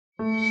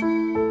Welcome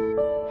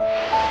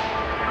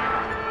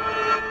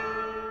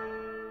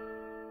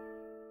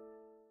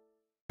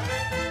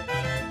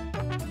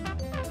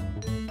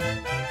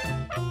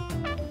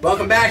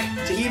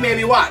back to He Made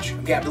Me Watch.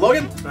 I'm Captain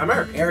Logan. I'm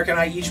Eric. Eric and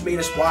I each made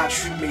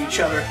each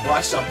other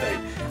watch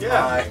something.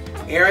 Yeah.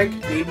 Eric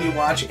made me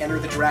watch Enter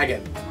the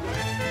Dragon.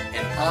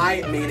 And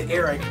I made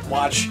Eric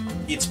watch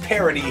its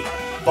parody,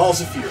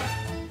 Balls of Fury.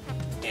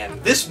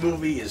 And this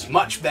movie is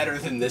much better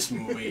than this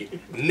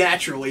movie,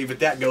 naturally, but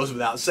that goes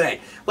without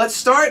saying. Let's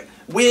start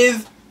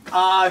with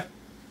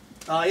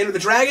Enter the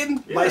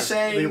Dragon by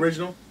saying... The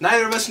original?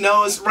 Neither of us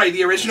knows, right,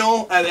 the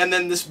original, and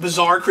then this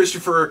bizarre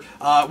Christopher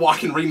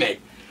Walken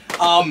remake.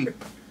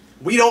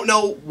 We don't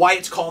know why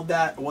it's called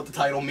that, or what the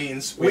title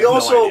means. We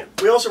also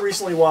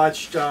recently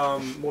watched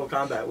Mortal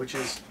Kombat, which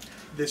is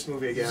this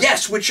movie again.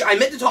 Yes, which I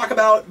meant to talk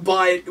about,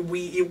 but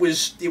it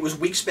was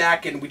weeks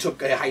back, and we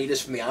took a hiatus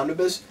from the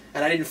Omnibus,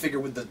 and I didn't figure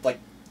with the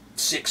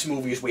 6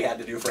 movies we had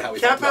to do for how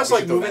we. Cat has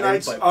movie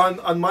nights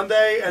on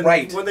Monday, and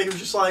one day he was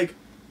just like,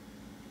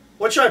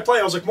 "What should I play?"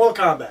 I was like,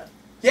 "Mortal Kombat."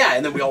 Yeah,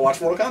 and then we all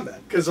watched Mortal Kombat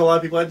because a lot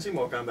of people hadn't seen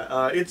Mortal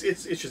Kombat. It's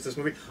just this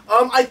movie.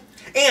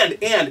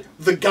 And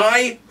the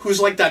guy who's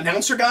like the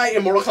announcer guy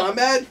in Mortal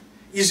Kombat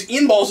is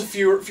in Balls of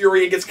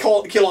Fury and gets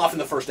killed off in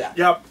the first act.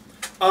 Yep.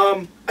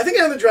 I think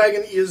Enter the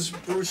Dragon is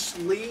Bruce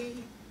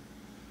Lee.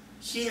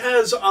 He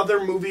has other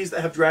movies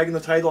that have Dragon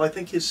in the title. I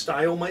think his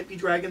style might be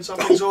Dragon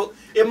something. So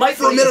it might.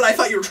 For a minute, I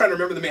thought you were trying to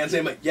remember the man's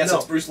name. Yes,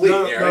 it's Bruce Lee.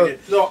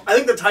 No, I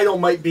think the title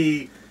might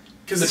be.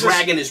 The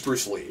dragon is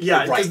Bruce Lee.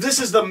 Yeah, because this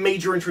is the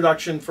major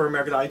introduction for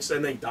American Idol,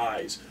 and then he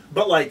dies.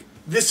 But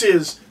this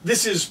is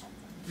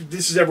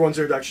everyone's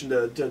introduction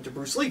to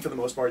Bruce Lee for the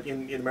most part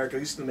in America, at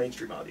least in the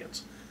mainstream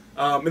audience.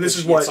 And this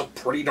is what it's a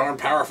pretty darn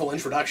powerful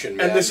introduction,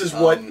 man. And this is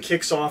what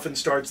kicks off and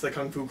starts the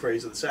kung fu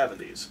craze of the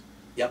 70s.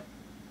 Yep.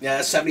 Yeah,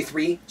 that's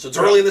 73, so it's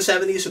early in the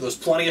 70s, so there's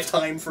plenty of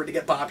time for it to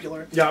get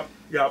popular. Yep.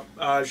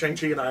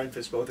 Shang-Chi and Iron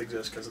Fist both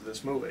exist because of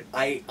this movie.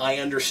 I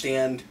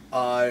understand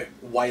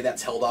why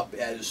that's held up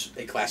as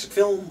a classic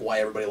film, why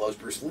everybody loves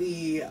Bruce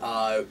Lee.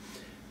 I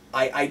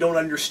don't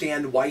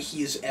understand why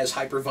he's as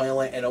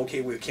hyper-violent and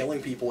okay with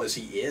killing people as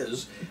he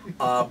is,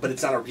 but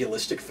it's not a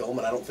realistic film,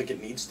 and I don't think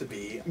it needs to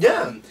be.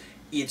 Yeah.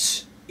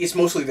 It's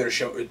mostly there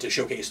to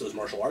showcase those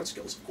martial arts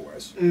skills, of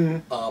course.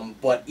 Mm-hmm.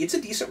 But it's a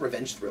decent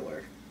revenge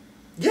thriller.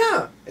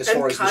 Yeah, as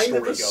far as the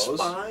story goes,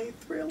 spy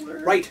thriller.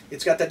 Right,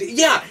 it's got that.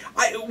 Yeah,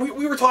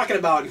 we were talking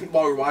about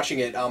while we were watching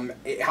it,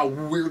 how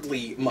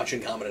weirdly much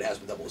in common it has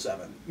with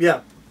 007.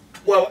 Yeah,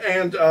 well,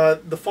 and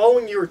the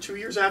following year or 2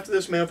 years after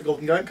this, Man with the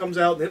Golden Gun comes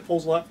out, and it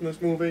pulls a lot from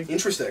this movie.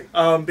 Interesting.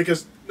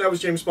 Because that was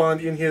James Bond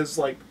in his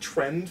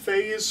trend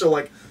phase.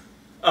 So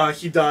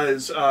he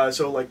does Live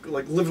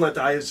and Let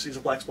Die is a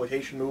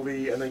blaxploitation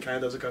movie, and then kind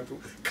of does a kung fu.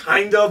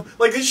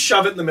 They just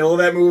shove it in the middle of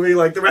that movie.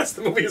 The rest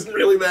of the movie isn't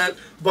really that,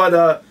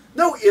 but.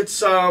 No, it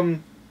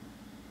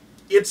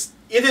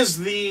is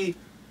the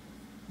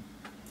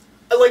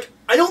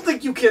I don't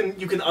think you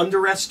can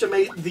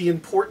underestimate the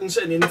importance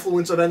and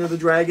influence of Enter the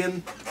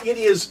Dragon. It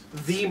is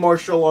the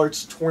martial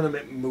arts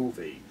tournament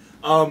movie.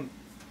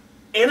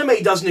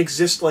 Anime doesn't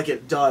exist like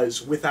it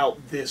does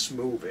without this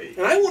movie.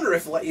 And I wonder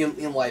if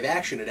in live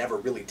action it ever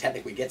really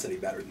technically gets any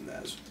better than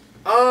this.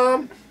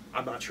 I'm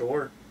not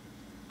sure.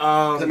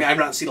 I mean, I've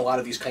not seen a lot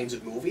of these kinds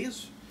of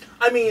movies.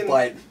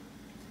 But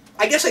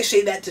I guess I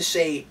say that to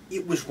say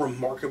it was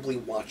remarkably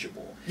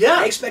watchable. Yeah.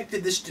 I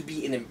expected this to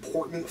be an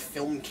important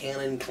film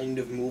canon kind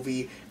of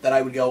movie that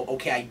I would go,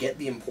 okay, I get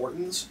the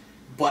importance,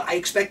 but I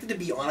expected to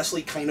be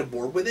honestly kind of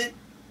bored with it.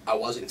 I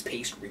wasn't. It's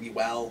paced really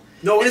well.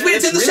 No, it's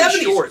in the really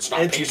 70s. Short. It's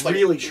not paced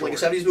really short.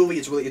 Like a 70s movie.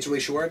 It's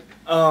really short.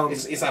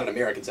 It's not an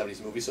American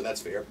 70s movie, so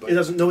that's fair. But it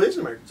doesn't. No, it is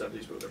an American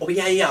 70s movie. Oh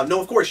yeah. No,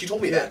 of course you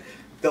told me that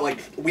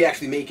we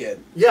actually make it.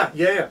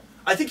 Yeah.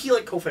 I think he I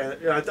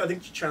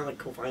think China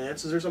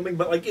co-finances or something,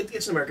 but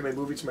it's an American-made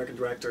movie. It's an American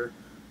director,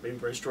 maybe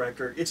British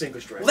director. It's an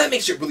English director. Well, that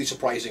makes it really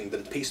surprising that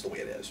it's paced the way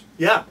it is.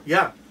 Yeah.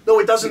 No,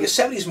 it doesn't. Because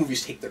 70s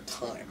movies take their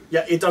time.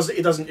 Yeah, it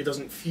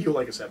doesn't feel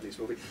like a 70s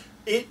movie.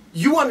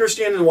 You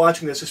understand in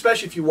watching this,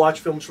 especially if you watch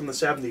films from the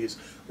 70s,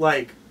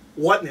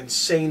 what an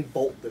insane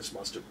bolt this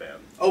must have been.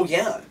 Oh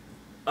yeah.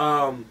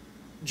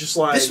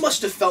 This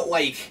must have felt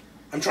like.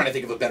 I'm trying to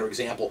think of a better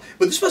example,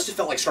 but this must have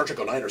felt like Star Trek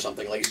 09 or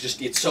something.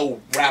 It's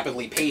so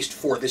rapidly paced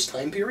for this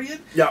time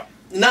period. Yeah.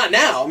 Not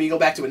now. I mean, you go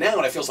back to it now,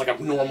 and it feels like a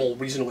normal,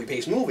 reasonably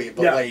paced movie.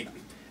 But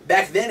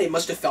back then, it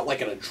must have felt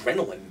like an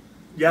adrenaline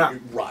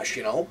rush.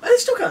 And it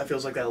still kind of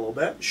feels like that a little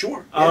bit.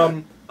 Sure.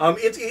 Yeah.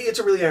 It's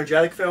a really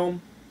energetic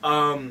film.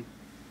 I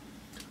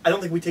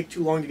don't think we take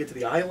too long to get to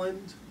the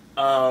island.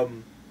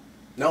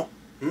 No.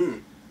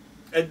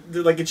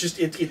 It's just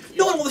no,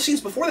 and all the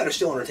scenes before that are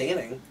still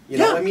entertaining. You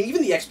know, I mean,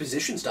 even the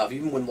exposition stuff,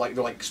 even when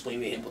they're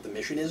explaining to him what the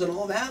mission is and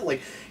all that,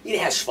 it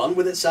has fun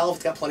with itself.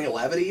 It's got plenty of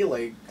levity.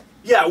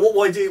 Yeah,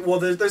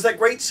 there's that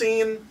great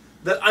scene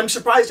that I'm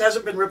surprised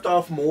hasn't been ripped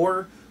off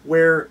more,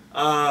 where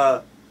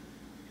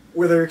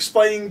they're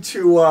explaining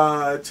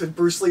to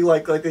Bruce Lee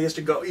they has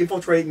to go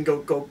infiltrate and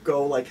go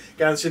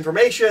get this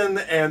information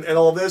and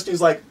all of this, and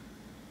he's like,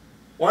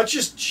 Why don't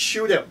you just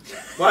shoot him?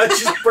 Why don't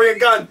you just bring a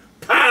gun?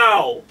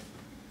 Pow!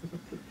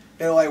 And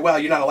they're like, well,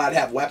 you're not allowed to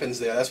have weapons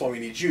there. That's why we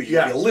need you. You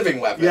Yeah. can be a living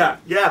weapon. Yeah,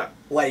 yeah.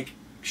 Like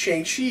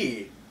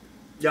Shang-Chi.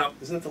 Yep.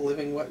 Isn't it the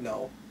living weapon?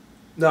 No.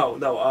 No.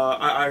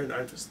 Iron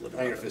Fist. Living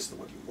Iron weapon. Fist the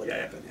living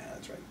weapon. Yeah,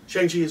 that's right.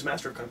 Shang-Chi is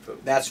Master of Kung Fu.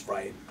 That's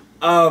right.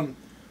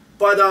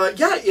 But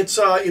yeah, it's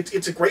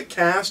a great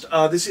cast.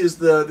 This is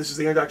the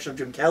introduction of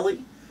Jim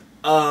Kelly,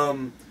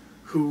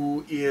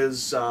 who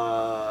is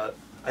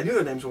I knew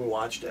their names when we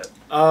watched it.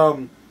 I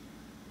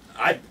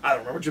don't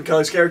remember what Jim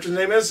Kelly's character's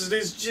name is.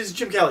 It's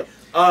Jim Kelly.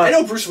 I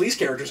know Bruce Lee's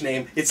character's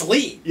name. It's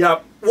Lee. Yeah.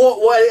 Well,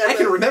 I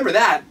can remember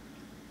that.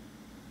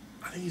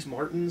 I think he's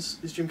Martin's.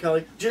 Is Jim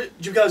Kelly? Jim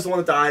Kelly's the one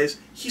that dies.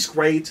 He's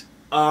great.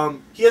 He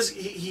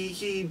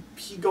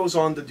goes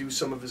on to do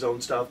some of his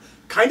own stuff,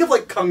 kind of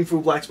like kung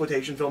fu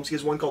blaxploitation films. He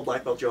has one called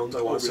Black Belt Jones.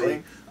 I was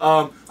saying.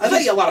 I thought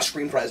he had a lot of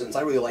screen presence.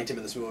 I really liked him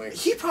in this movie.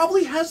 He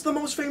probably has the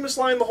most famous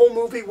line in the whole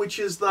movie, which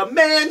is the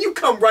 "Man, you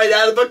come right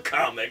out of a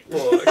comic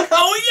book."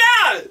 Oh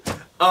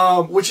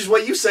yeah. Which is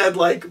what you said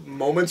like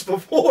moments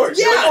before.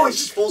 Yeah. You're like, oh, he's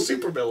just full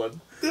supervillain.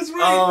 That's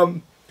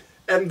right.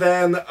 And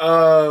then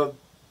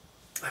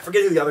I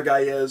forget who the other guy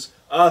is.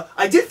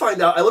 I did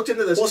find out. I looked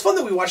into this. Well, it's fun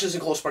that we watch this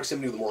in close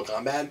proximity with Mortal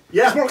Kombat.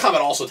 Yeah. Because Mortal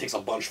Kombat also takes a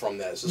bunch from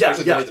this,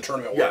 especially the way the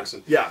tournament works.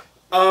 Yeah.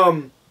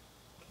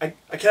 I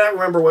cannot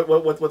remember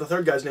what the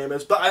third guy's name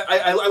is, but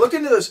I looked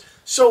into this.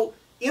 So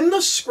in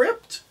the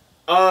script,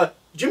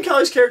 Jim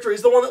Kelly's character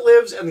is the one that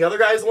lives, and the other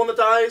guy is the one that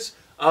dies.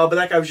 But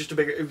that guy was just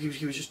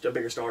he was just a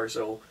bigger star,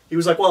 so he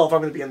was like, well, if I'm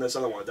going to be in this,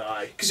 I don't want to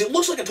die. Because it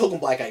looks like a token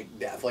black guy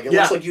death. Like it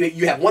looks like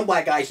you have one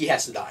black guy, he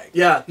has to die.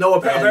 Yeah. No.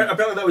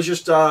 Apparently that was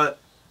just the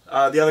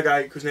other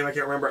guy whose name I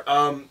can't remember.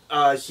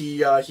 He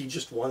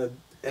just wanted.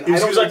 And he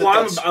was like,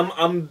 well,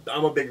 I'm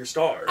a bigger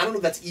star. I don't know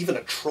if that's even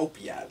a trope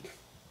yet.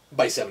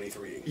 By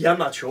 73. Yeah, I'm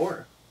not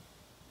sure.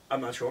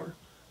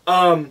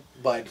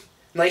 But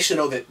nice to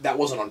know that that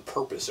wasn't on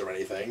purpose or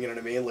anything. You know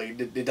what I mean? Like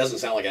it doesn't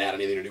sound like it had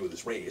anything to do with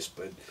his race.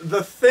 But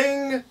the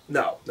thing,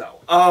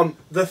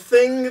 the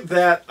thing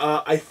that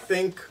I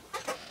think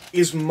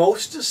is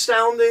most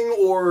astounding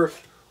or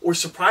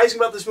surprising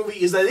about this movie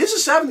is that it is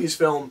a 70s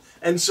film,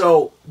 and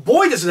so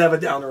boy does it have a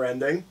downer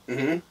ending.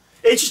 Mm-hmm.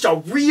 It's just a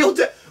real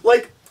man,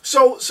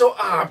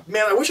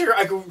 I wish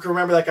I could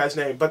remember that guy's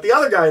name, but the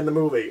other guy in the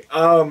movie,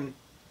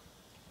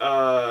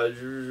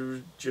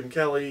 Jim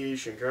Kelly,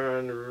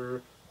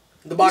 Shinkan.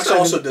 The box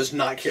also does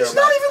not care. He's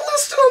not even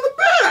listed on the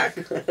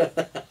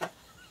back.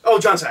 Oh,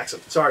 John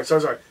Saxon. Sorry.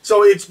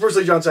 So it's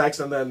firstly John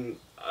Saxon, then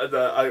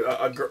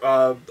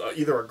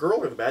either a girl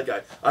or the bad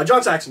guy.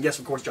 John Saxon, yes,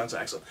 of course, John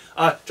Saxon.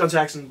 John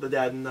Saxon, the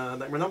dad in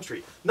Nightmare on Elm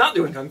Street, not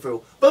doing kung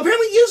fu, but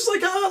apparently he is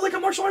like a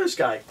martial artist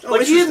guy. Oh,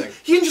 like he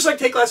didn't just like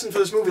take lessons for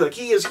this movie. Like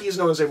he is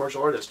known as a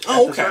martial artist.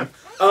 Oh, okay.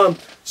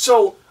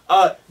 So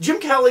Jim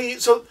Kelly.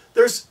 So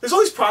there's all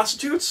these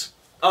prostitutes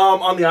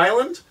on the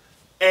island,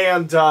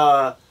 and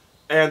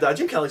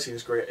Jim Kelly's scene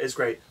is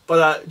great.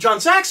 But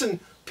John Saxon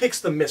picks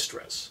the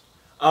mistress.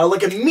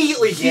 Like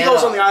immediately he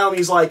goes on the island.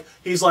 He's like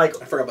I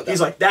forgot about that. He's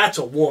like, that's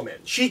a woman.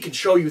 She can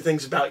show you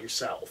things about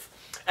yourself.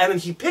 And then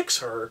he picks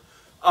her,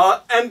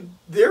 and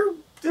they're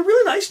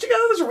really nice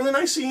together. There's a really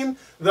nice scene.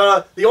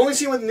 The only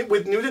scene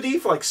with nudity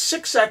for like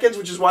 6 seconds,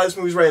 which is why this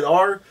movie's rated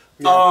R.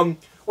 Yeah.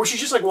 Where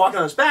she's just like walking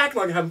on his back and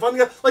like having fun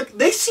together. Like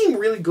they seem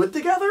really good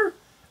together.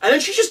 And then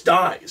she just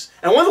dies.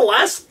 And one of the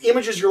last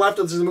images you're left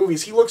with in the movie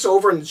is he looks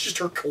over and it's just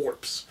her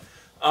corpse.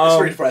 It's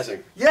very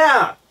depressing.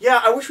 Yeah.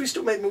 I wish we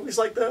still made movies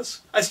like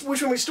this. I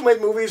wish we still made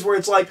movies where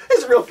it's like,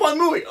 it's a real fun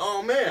movie.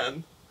 Oh,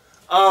 man.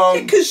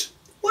 Because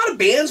a lot of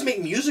bands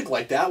make music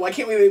like that. Why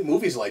can't we make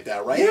movies like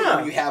that, right? Yeah.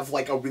 Where you have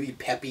like a really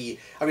peppy...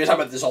 I mean, I talk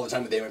about this all the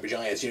time with They Might Be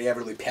Giants. You have a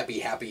really peppy,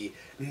 happy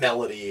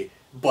melody,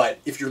 but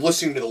if you're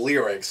listening to the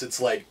lyrics,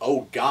 it's like,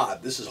 oh,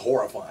 God, this is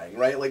horrifying,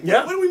 right? Like, why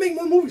don't we make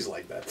more movies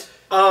like that?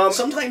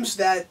 Sometimes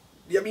that...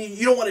 I mean,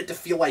 you don't want it to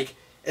feel like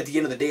at the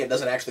end of the day, it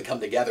doesn't actually come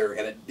together,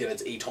 and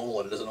it's atonal,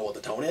 and it doesn't know what the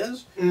tone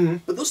is. Mm-hmm.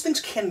 But those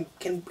things can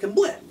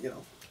blend, you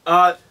know.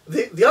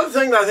 The other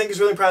thing that I think is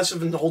really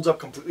impressive and holds up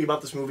completely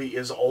about this movie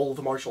is all of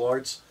the martial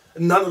arts.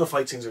 None of the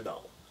fight scenes are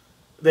dull.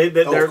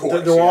 They're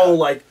all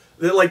like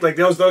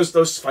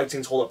those fight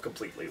scenes hold up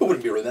completely. It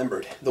wouldn't be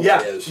remembered the way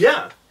it is.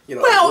 Yeah. You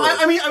know, well,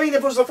 I mean,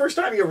 if it was the first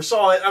time you ever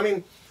saw it, I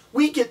mean,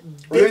 we get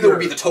bigger. Maybe there would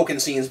be the token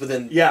scenes, but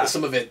then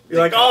some of it. You're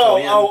like,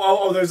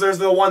 there's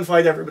the one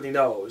fight everybody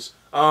knows.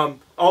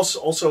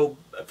 Also,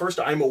 first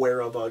I'm aware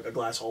of a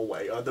glass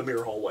hallway, the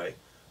mirror hallway.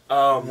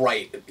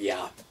 Right.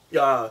 Yeah.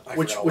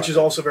 Which is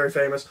also very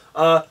famous.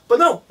 But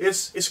no,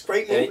 it's a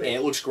great movie. And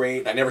it looks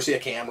great. I never see a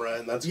camera,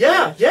 and that's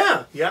great.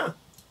 Yeah.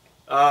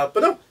 But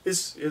no,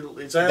 it's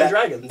a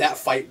dragon. That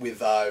fight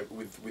with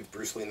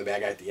Bruce Lee and the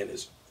bad guy at the end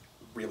is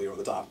really over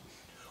the top.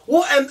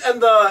 Well,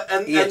 and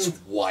it's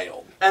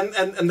wild.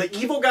 And the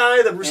evil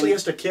guy that Bruce Lee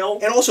has to kill.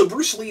 And also,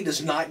 Bruce Lee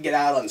does not get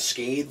out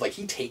unscathed. Like,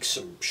 he takes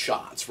some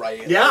shots,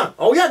 right? Yeah.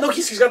 Oh yeah. No,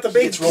 he's got the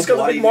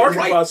big mark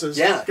across his.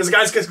 Yeah. Because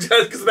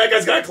that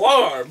guy's got a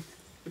claw arm.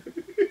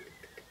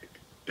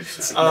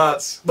 But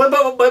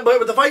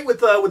the fight with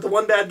the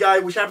one bad guy,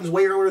 which happens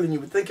way earlier than you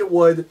would think it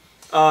would,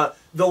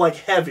 the like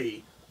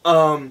heavy,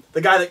 the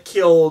guy that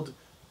killed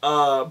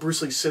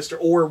Bruce Lee's sister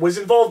or was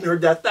involved in her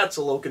death. That's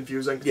a little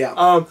confusing. Yeah.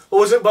 But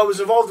was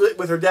involved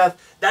with her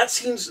death. That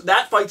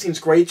fight seems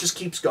great. It just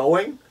keeps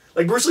going.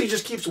 Like Bruce Lee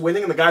just keeps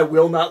winning, and the guy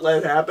will not let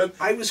it happen.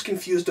 I was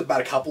confused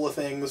about a couple of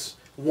things.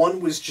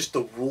 One was just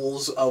the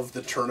rules of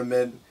the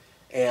tournament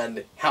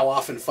and how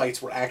often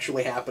fights were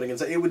actually happening. And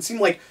so it would seem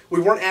like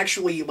we weren't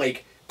actually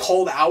like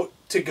called out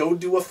to go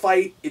do a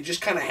fight. It just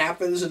kind of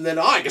happens, and then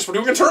I guess we're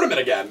doing a tournament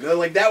again.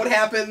 Like that would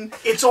happen.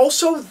 It's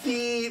also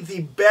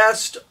the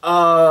best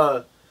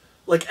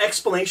like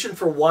explanation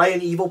for why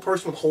an evil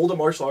person would hold a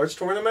martial arts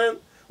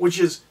tournament, which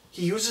is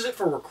he uses it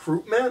for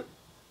recruitment.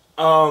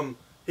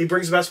 He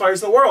brings the best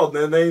fighters in the world,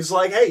 and then he's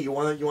like, "Hey, you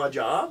want a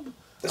job?"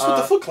 That's what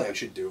the Foot Clan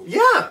should do.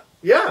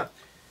 Yeah.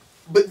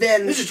 But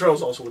then Ninja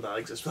Turtles also would not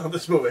exist without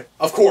this movie.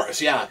 Of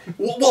course, yeah.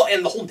 Well,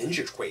 and the whole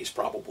ninja craze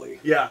probably.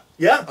 Yeah.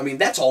 I mean,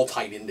 that's all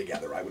tied in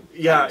together. I would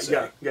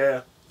say,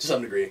 Yeah. to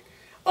some degree.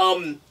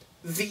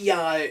 The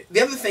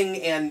other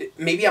thing, and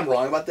maybe I'm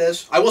wrong about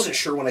this. I wasn't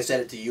sure when I said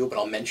it to you, but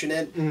I'll mention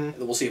it. And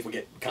we'll see if we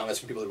get comments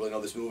from people that really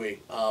know this movie.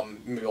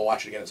 Maybe I'll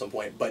watch it again at some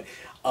point. But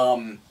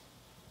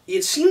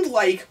it seemed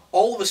like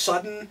all of a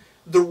sudden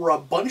there were a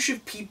bunch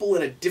of people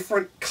in a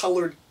different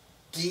colored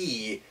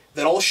gi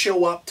that all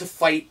show up to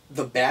fight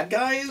the bad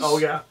guys. Oh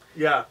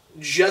yeah.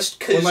 Just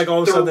because like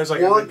all of a sudden there's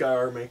like a good guy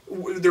army.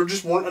 There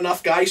just weren't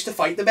enough guys to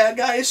fight the bad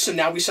guys, so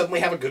now we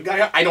suddenly have a good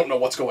guy. I don't know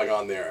what's going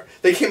on there.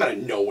 They came out of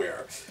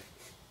nowhere.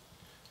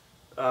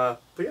 But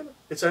yeah,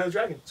 it's Enter the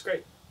Dragon. It's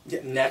great.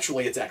 Yeah,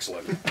 naturally, it's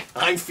excellent.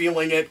 I'm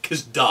feeling it,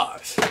 because duh.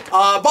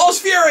 Balls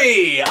of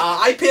Fury!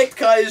 I picked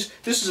because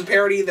this is a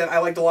parody that I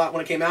liked a lot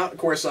when it came out. Of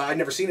course, I'd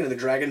never seen Enter the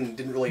Dragon and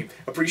didn't really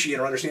appreciate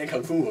or understand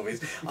Kung Fu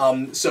movies.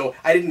 So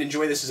I didn't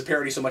enjoy this as a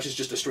parody so much as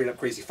just a straight-up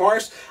crazy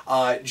farce.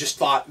 Just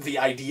thought the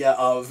idea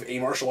of a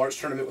martial arts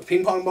tournament with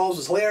ping pong balls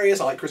was hilarious.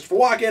 I like Christopher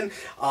Walken.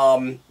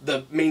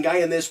 The main guy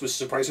in this was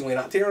surprisingly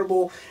not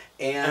terrible.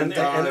 And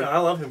I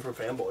love him for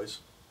Fanboys.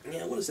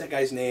 Yeah, what is that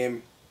guy's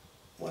name?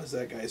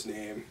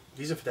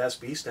 He's a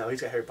Fantastic Beast now.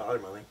 He's got Harry Potter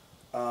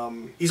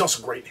money. He's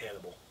also great in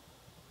Hannibal.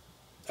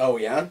 Oh,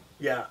 yeah?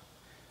 Yeah.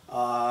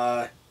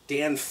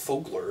 Dan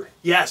Fogler.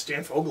 Yes,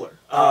 Dan Fogler.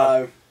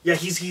 Yeah,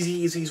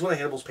 he's one of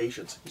Hannibal's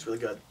patients. He's really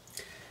good.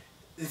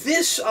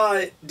 This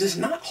does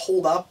not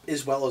hold up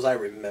as well as I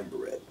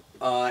remember it.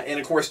 And,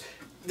 of course,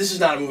 this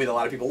is not a movie that a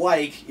lot of people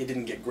like. It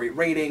didn't get great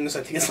ratings.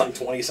 I think it's like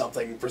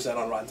 20-something%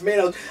 on Rotten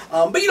Tomatoes.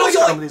 But you know,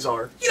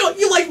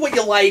 you like what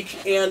you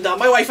like. And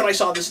my wife and I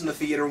saw this in the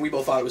theater, and we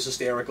both thought it was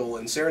hysterical.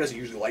 And Sarah doesn't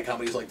usually like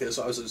comedies like this,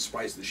 so I was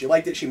surprised that she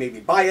liked it. She made me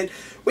buy it.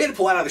 We had to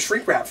pull it out of the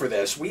shrink wrap for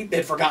this. We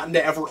had forgotten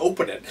to ever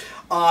open it.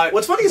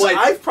 What's funny is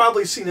I've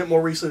probably seen it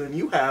more recently than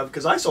you have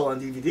because I saw it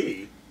on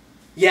DVD.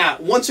 Yeah,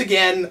 once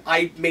again,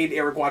 I made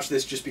Eric watch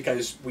this just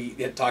because we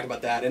had talked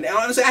about that. And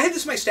honestly, I had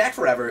this in my stack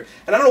forever.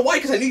 And I don't know why,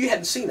 because I knew you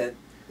hadn't seen it.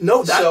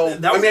 No,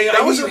 I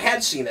knew you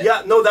had seen it.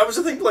 Yeah, no, that was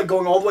the thing, like,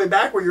 going all the way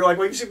back where you're like,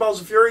 well, you see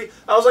Balls of Fury?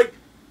 I was like,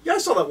 yeah, I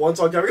saw that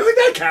once on camera. You're like,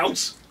 that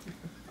counts.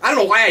 I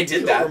don't know why I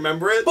did that. I don't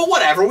remember it. But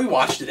whatever, we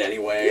watched it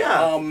anyway.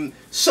 Yeah.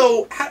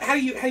 So, how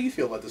do you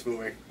feel about this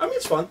movie? I mean,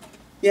 it's fun.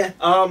 Yeah.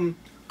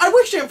 I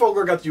wish Dan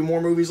Fogler got to do more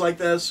movies like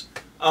this.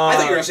 I thought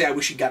you were going to say I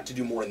wish he got to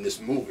do more in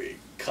this movie,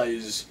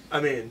 because...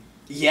 I mean...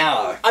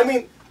 Yeah. I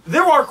mean,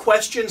 there are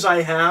questions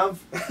I have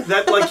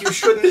that, like, you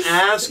shouldn't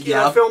ask in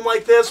a film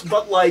like this,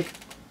 but, like...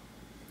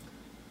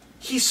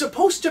 He's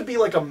supposed to be,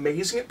 like,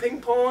 amazing at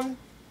ping pong,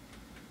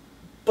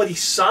 but he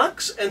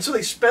sucks, and so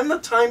they spend the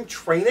time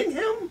training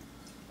him?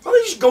 Why don't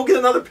they just go get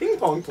another ping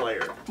pong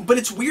player? But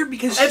it's weird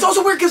because... And it's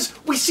also weird because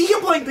we see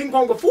him playing ping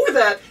pong before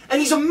that, and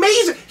he's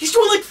amazing! He's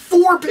doing, like,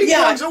 4 ping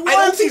pongs at once! I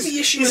don't think the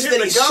issue is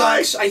that he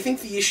sucks. I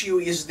think the issue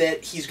is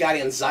that he's got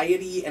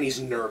anxiety and he's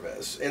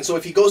nervous. And so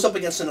if he goes up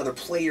against another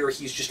player,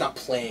 he's just not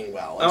playing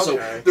well. And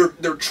so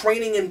they're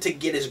training him to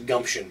get his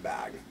gumption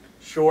back.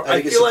 Sure,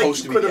 I feel like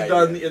he could have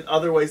done it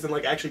other ways than,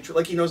 like, actually,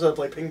 like, he knows how to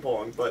play ping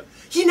pong, but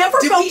he never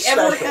felt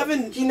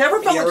special. He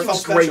never felt like he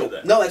was great at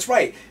it. No, that's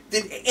right.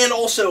 And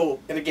also,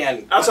 and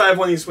again... Outside of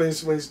when he's...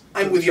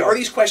 I'm with you. Are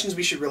these questions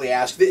we should really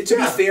ask? To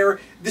be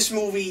fair, this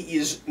movie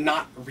is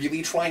not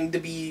really trying to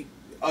be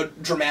a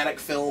dramatic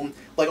film.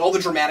 Like, all the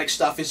dramatic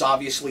stuff is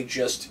obviously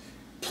just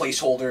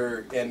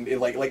placeholder and,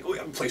 like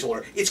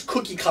placeholder. It's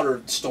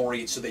cookie-cutter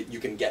story so that you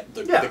can get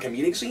the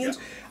comedic scenes.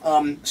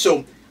 Yeah.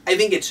 So, I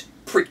think it's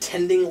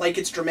pretending like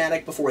it's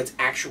dramatic before it's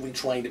actually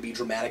trying to be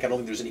dramatic. I don't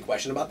think there's any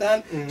question about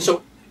that. Mm-hmm.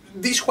 So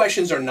these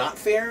questions are not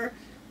fair,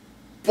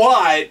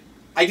 but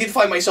I did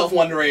find myself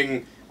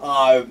wondering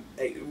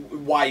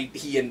why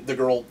he and the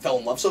girl fell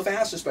in love so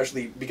fast,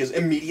 especially because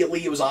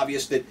immediately it was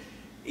obvious that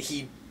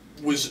he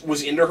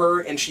was into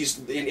her, and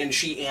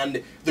she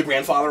and the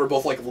grandfather are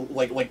both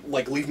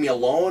like leave me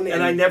alone.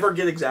 And I never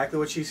get exactly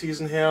what she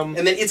sees in him.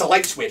 And then it's a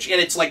light switch, and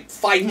it's like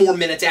 5 more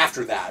minutes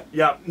after that.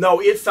 Yeah,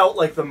 no, it felt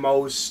like the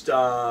most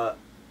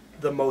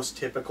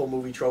typical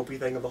movie tropey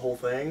thing of the whole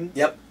thing.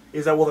 Yep.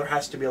 Is that, well, there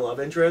has to be a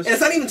love interest. And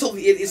it's not even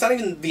it's not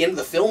even the end of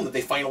the film that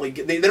they finally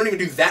get. They don't even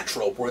do that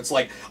trope where it's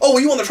like, oh, well,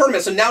 you won the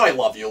tournament, so now I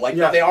love you. Like,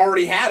 they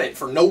already had it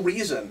for no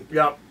reason.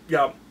 Yep,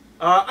 yep.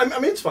 I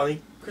mean, it's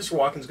funny. Christopher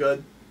Walken's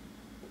good.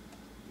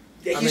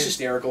 Yeah, he's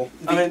hysterical.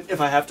 I mean,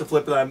 if I have to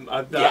flip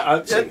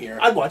it, same here.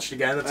 I'd watch it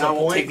again at some point.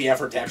 I won't take the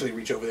effort to actually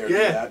reach over there and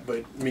do that,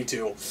 but me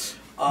too.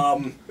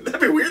 That'd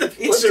be weird if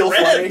it's still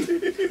funny.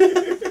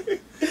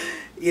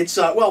 It's,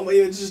 well,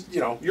 it's just,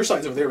 your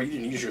sign's over there, but you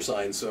didn't use your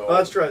sign, so... Oh,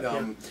 that's right,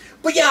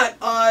 But yeah,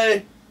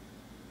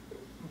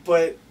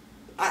 but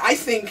I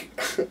think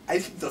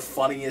the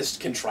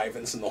funniest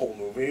contrivance in the whole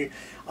movie,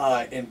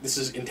 and this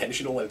is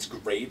intentional and it's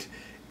great,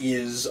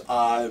 is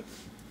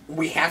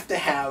we have to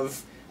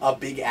have a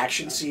big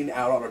action scene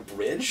out on a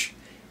bridge.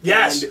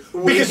 Yes,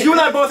 because you and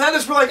I both had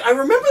this. We're like, I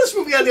remember this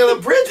movie on the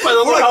other bridge, but I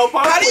don't know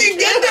how do you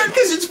get there?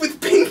 Because it's with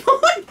ping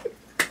pong.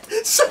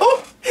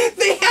 So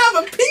they have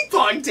a ping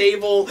pong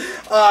table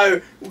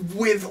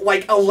with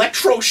like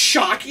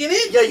electroshock in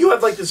it. Yeah, you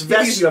have like this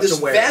vest you have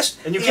to wear,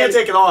 and you can't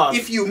take it off.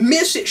 If you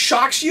miss, it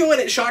shocks you, and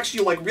it shocks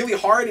you like really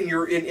hard, and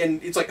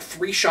and it's like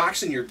 3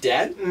 shocks and you're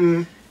dead.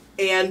 Mm.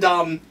 And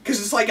because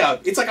it's like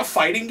a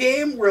fighting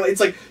game where it's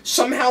like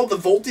somehow the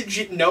voltage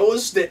it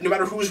knows that no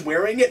matter who's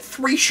wearing it,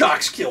 3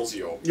 shocks kills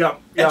you. Yeah,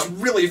 it's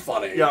really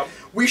funny. Yeah,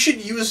 we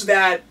should use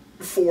that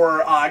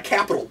for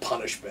capital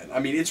punishment. I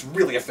mean, it's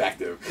really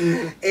effective.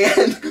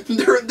 And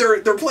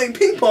they're playing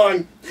ping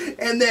pong,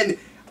 and then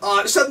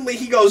suddenly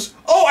he goes,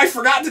 "Oh, I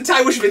forgot to tell."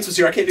 I wish Vince was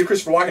here. I can't do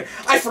Christopher Walken.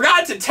 I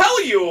forgot to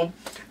tell you.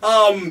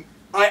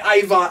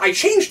 I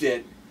changed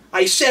it.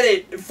 I set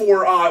it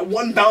for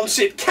 1 bounce.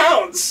 It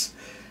counts.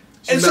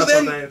 And so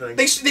then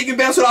they can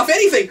bounce it off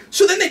anything.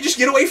 So then they just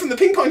get away from the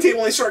ping pong table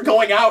and they start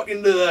going out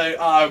into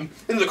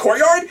the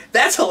courtyard.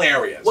 That's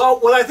hilarious. Well,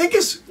 what I think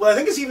is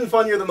even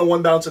funnier than the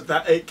 1 bounce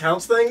it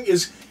counts thing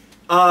is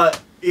the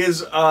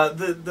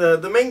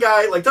main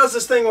guy like does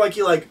this thing like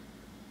he like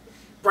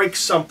breaks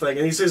something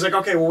and he says like,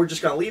 okay, well we're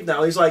just gonna leave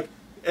now. He's like,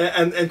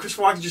 and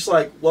Christopher Walken's just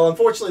like, well,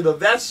 unfortunately the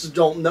vests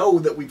don't know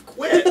that we've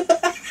quit.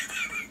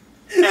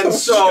 And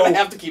so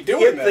have to keep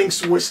doing it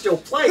thinks we're still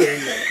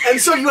playing, and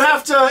so you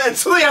have to, and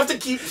so they have to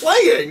keep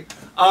playing.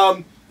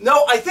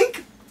 No, I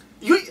think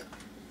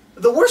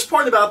the worst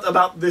part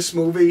about this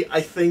movie, I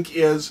think,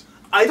 is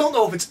I don't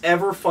know if it's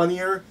ever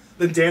funnier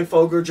than Dan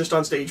Fogler just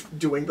on stage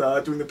doing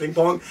the ping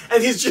pong,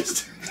 and he's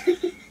just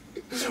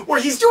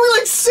where he's doing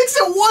like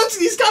 6 at once,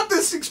 and he's got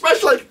this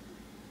expression like,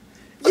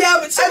 yeah,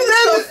 but and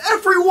then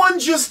everyone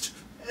just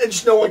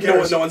no one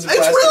cares. No one's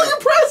impressed. It's really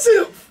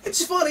impressive.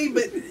 It's funny,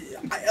 but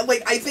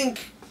I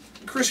think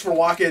Christopher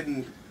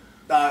Walken,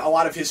 a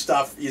lot of his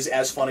stuff is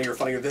as funny or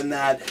funnier than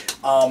that.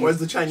 What does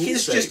the Chinese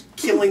he's say? Just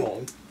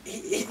killing.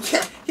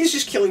 He's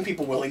just killing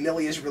people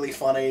willy-nilly is really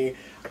funny.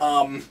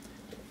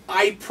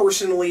 I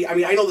personally, I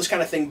mean, I know this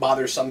kind of thing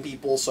bothers some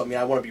people, so I mean,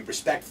 I want to be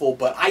respectful,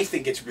 but I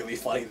think it's really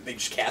funny that they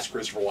just cast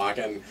Christopher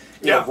Walken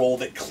in a role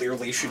that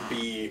clearly should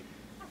be,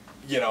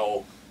 an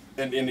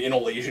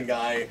old Asian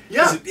guy.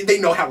 Yeah,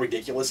 they know how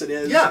ridiculous it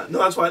is. Yeah, no,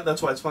 that's why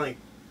it's funny.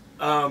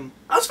 I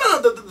also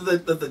found out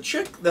that the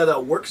chick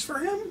that works for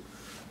him,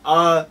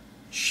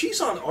 she's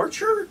on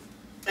Archer,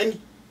 and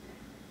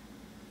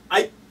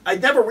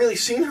I'd never really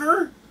seen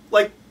her.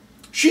 Like,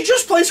 she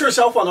just plays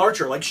herself on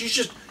Archer. Like, she's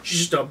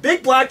just a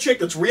big black chick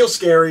that's real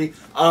scary,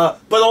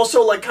 but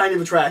also like kind of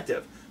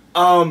attractive.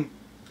 And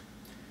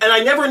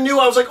I never knew.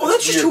 I was like, oh,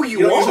 that's just who you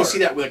are. You don't usually see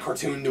that with a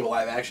cartoon to a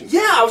live action.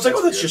 Yeah, I was like,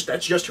 oh, that's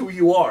just who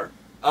you are.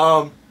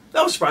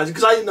 That was surprising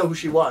because I didn't know who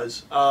she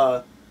was.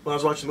 When I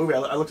was watching the movie,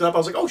 I looked it up. I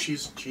was like, "Oh,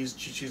 she's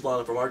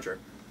Lana from Archer."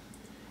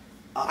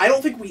 I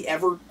don't think we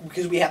ever,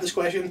 because we had this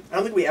question. I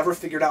don't think we ever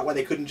figured out why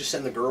they couldn't just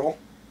send the girl.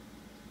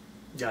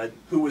 Yeah,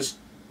 who was?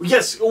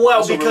 Yes, well,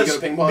 also really good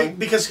at ping pong?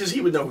 because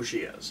he would know who she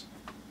is.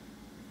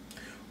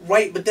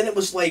 Right, but then it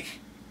was like,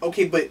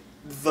 okay, but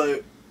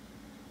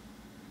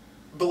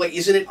like,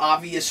 isn't it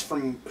obvious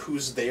from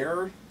who's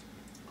there,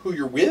 who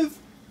you're with?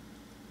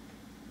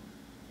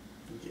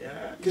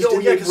 Yeah, because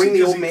bring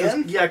the old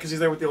man. Yeah, because he's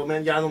there with the old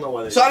man. Yeah, I don't know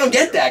why. So I don't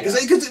get that because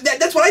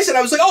that's what I said.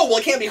 I was like, oh well,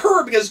 it can't be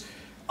her because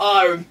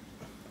then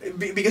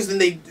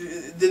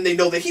they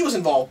know that he was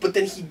involved. But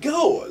then he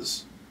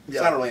goes.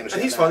 Yeah, so I don't really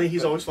understand. And he's funny.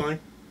 He's always funny.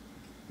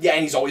 Yeah,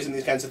 and he's always in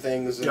these kinds of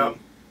things. And yeah.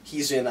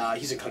 He's in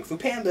Kung Fu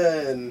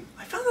Panda, and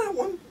I found out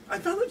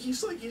he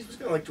was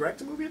gonna like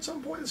direct a movie at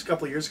some point. It's a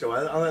couple of years ago.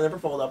 I never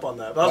followed up on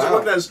that. But I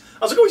was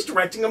like, oh, he's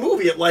directing a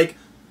movie at like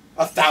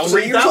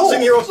 1,000 years old.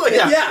 1,000 years old. Like,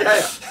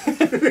 yeah.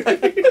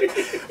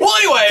 Well,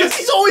 anyway, because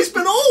he's always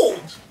been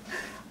old.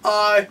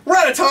 We're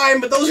out of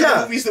time, but those are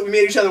the movies that we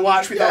made each other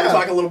watch. We thought we'd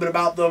talk a little bit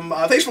about them.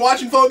 Thanks for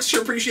watching, folks.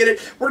 Sure appreciate it.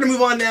 We're going to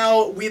move on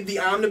now with the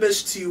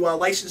Omnibus to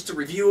License to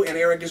Review, and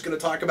Eric is going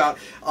to talk about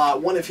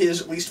one of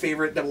his least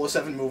favorite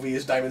 007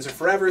 movies, Diamonds Are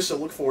Forever, so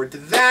look forward to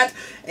that.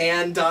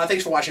 And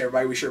thanks for watching,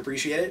 everybody. We sure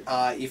appreciate it.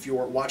 If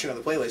you're watching on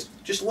the playlist,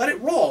 just let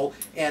it roll,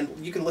 and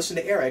you can listen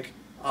to Eric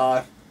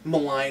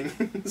malign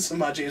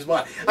some James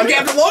Bond. I'm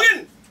Captain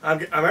Logan!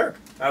 I'm Eric.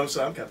 I'm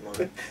Captain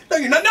Logan. No,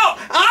 you're not. No!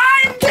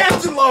 I'm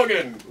Captain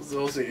Logan! So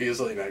we'll see you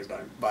next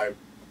time. Bye.